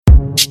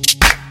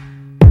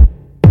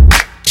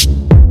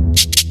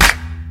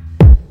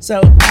So,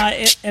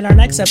 in our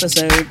next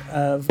episode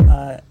of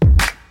Not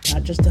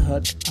Just a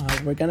Hook,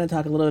 we're going to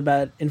talk a little bit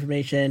about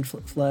information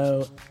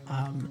flow.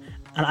 And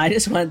I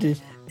just wanted to,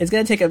 it's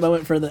going to take a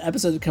moment for the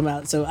episode to come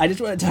out. So I just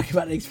want to talk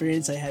about an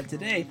experience I had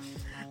today.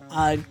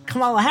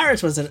 Kamala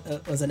Harris was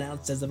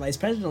announced as the vice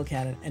presidential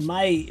candidate, and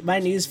my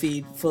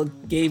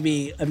newsfeed gave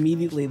me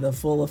immediately the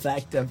full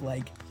effect of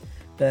I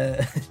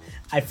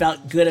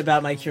felt good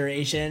about my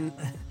curation.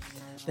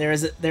 There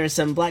are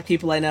some black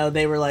people I know.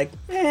 They were like,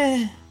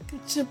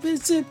 it's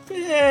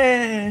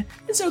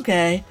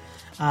okay.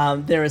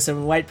 There were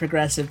some white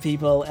progressive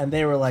people, and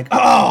they were like,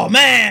 oh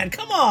man,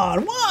 come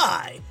on,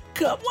 why?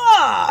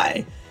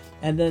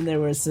 And then there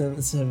were some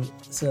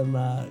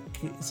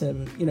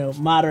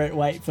moderate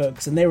white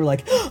folks, and they were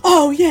like,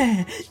 oh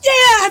yeah,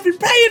 I've been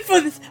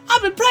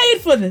praying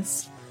for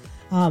this.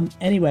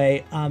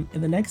 Anyway,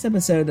 in the next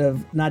episode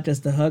of Not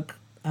Just a Hook,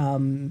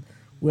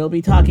 we'll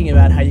be talking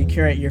about how you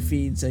curate your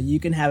feed so you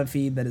can have a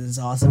feed that is as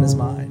awesome as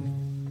mine.